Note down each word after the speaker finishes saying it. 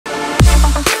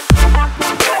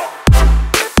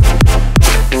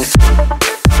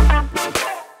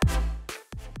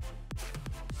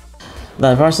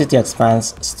Diversity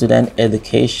expands student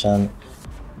education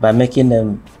by making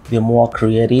them be more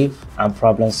creative and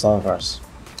problem solvers.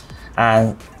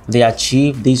 And they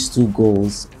achieve these two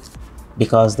goals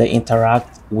because they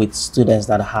interact with students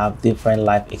that have different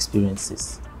life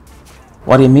experiences.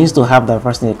 What it means to have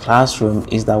diversity in the classroom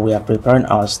is that we are preparing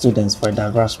our students for a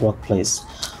diverse workplace.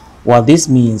 What this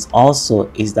means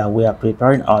also is that we are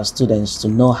preparing our students to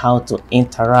know how to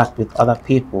interact with other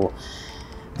people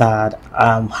that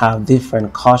have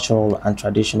different cultural and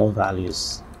traditional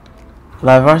values.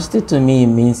 Diversity to me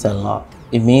means a lot.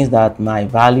 It means that my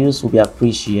values will be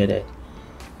appreciated.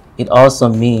 It also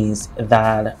means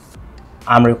that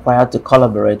I'm required to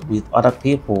collaborate with other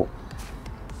people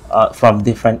from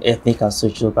different ethnic and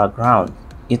social backgrounds.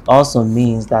 It also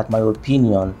means that my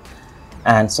opinion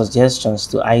and suggestions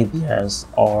to ideas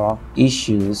or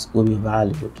issues will be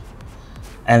valued.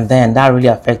 And then that really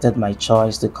affected my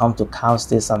choice to come to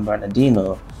State San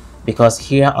Bernardino, because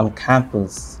here on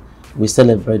campus, we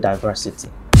celebrate diversity.